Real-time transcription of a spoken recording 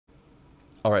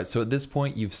All right, so at this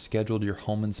point, you've scheduled your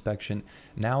home inspection.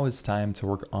 Now it's time to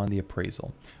work on the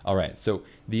appraisal. All right, so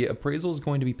the appraisal is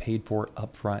going to be paid for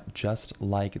upfront, just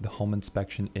like the home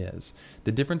inspection is.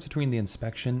 The difference between the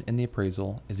inspection and the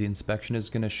appraisal is the inspection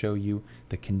is going to show you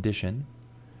the condition,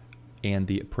 and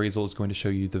the appraisal is going to show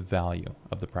you the value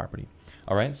of the property.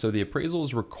 All right, so the appraisal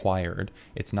is required.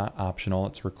 It's not optional.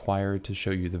 It's required to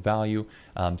show you the value,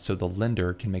 so the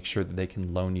lender can make sure that they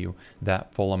can loan you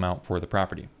that full amount for the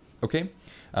property. Okay,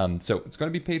 so it's going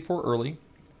to be paid for early,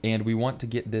 and we want to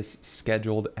get this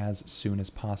scheduled as soon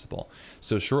as possible.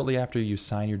 So shortly after you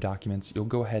sign your documents, you'll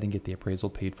go ahead and get the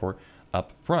appraisal paid for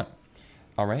up front.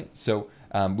 All right, so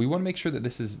we want to make sure that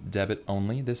this is debit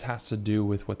only. This has to do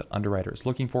with what the underwriter is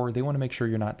looking for. They want to make sure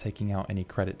you're not taking out any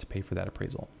credit to pay for that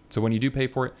appraisal. So when you do pay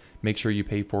for it, make sure you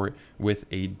pay for it with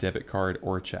a debit card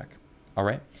or a check. All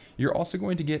right, you're also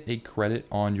going to get a credit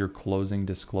on your closing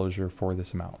disclosure for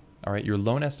this amount. All right, your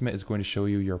loan estimate is going to show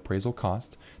you your appraisal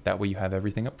cost. That way you have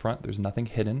everything up front. There's nothing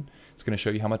hidden. It's going to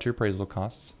show you how much your appraisal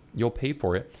costs. You'll pay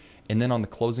for it. And then on the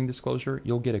closing disclosure,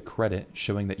 you'll get a credit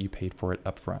showing that you paid for it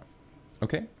up front.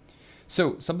 Okay,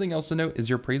 so something else to note is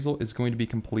your appraisal is going to be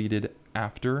completed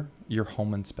after your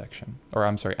home inspection, or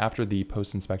I'm sorry, after the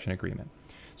post-inspection agreement.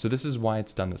 So this is why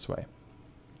it's done this way.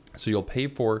 So you'll pay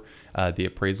for the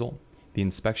appraisal, the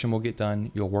inspection will get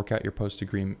done, you'll work out your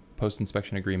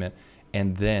post-inspection agreement,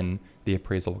 and then the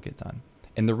appraisal will get done.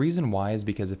 And the reason why is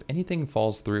because if anything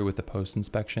falls through with the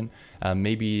post-inspection,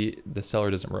 maybe the seller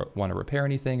doesn't want to repair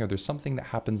anything, or there's something that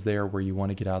happens there where you want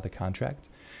to get out of the contract,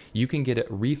 you can get a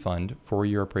refund for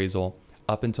your appraisal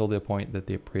up until the point that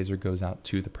the appraiser goes out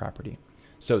to the property.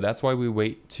 So that's why we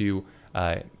wait to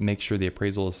make sure the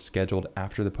appraisal is scheduled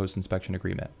after the post-inspection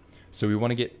agreement. So we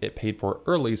want to get it paid for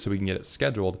early so we can get it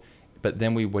scheduled, but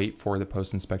then we wait for the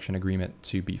post-inspection agreement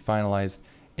to be finalized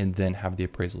and then have the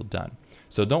appraisal done.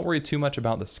 So don't worry too much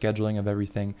about the scheduling of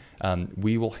everything.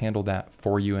 We will handle that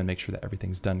for you and make sure that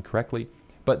everything's done correctly.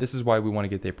 But this is why we want to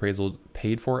get the appraisal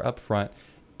paid for up front,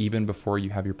 even before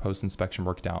you have your post-inspection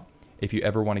worked out. If you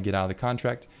ever want to get out of the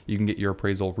contract, you can get your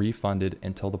appraisal refunded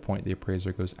until the point the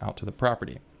appraiser goes out to the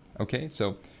property. Okay,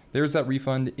 so there's that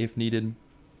refund if needed.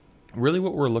 Really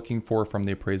what we're looking for from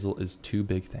the appraisal is two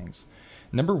big things.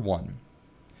 Number one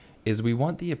is we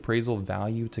want the appraisal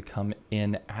value to come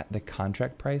in at the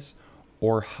contract price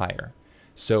or higher.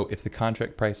 So if the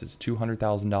contract price is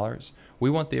 $200,000, we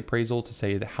want the appraisal to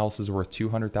say the house is worth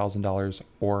 $200,000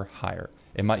 or higher.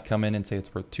 It might come in and say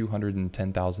it's worth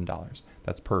 $210,000.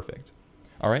 That's perfect.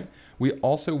 All right. We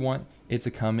also want it to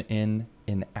come in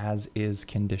as-is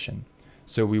condition.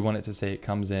 So we want it to say it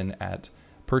comes in at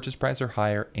purchase price or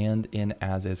higher and in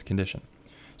as-is condition.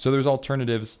 So there's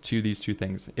alternatives to these two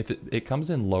things. If it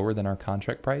comes in lower than our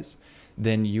contract price,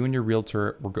 then you and your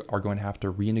realtor are going to have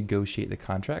to renegotiate the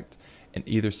contract and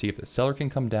either see if the seller can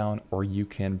come down or you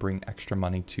can bring extra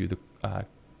money to the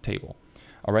table.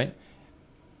 All right.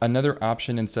 Another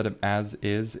option instead of as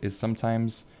is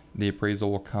sometimes the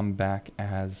appraisal will come back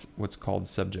as what's called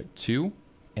subject to,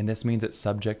 and this means it's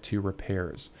subject to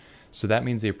repairs. So that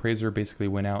means the appraiser basically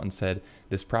went out and said,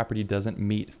 this property doesn't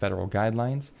meet federal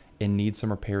guidelines and needs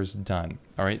some repairs done.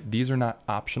 All right, these are not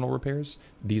optional repairs.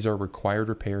 These are required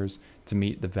repairs to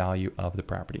meet the value of the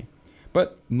property.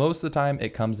 But most of the time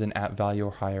it comes in at value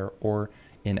or higher or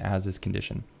in as-is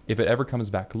condition. If it ever comes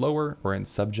back lower or in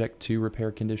subject to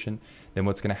repair condition, then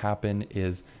what's gonna happen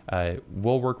is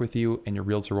we'll work with you and your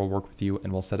realtor will work with you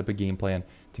and we'll set up a game plan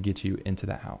to get you into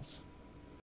that house.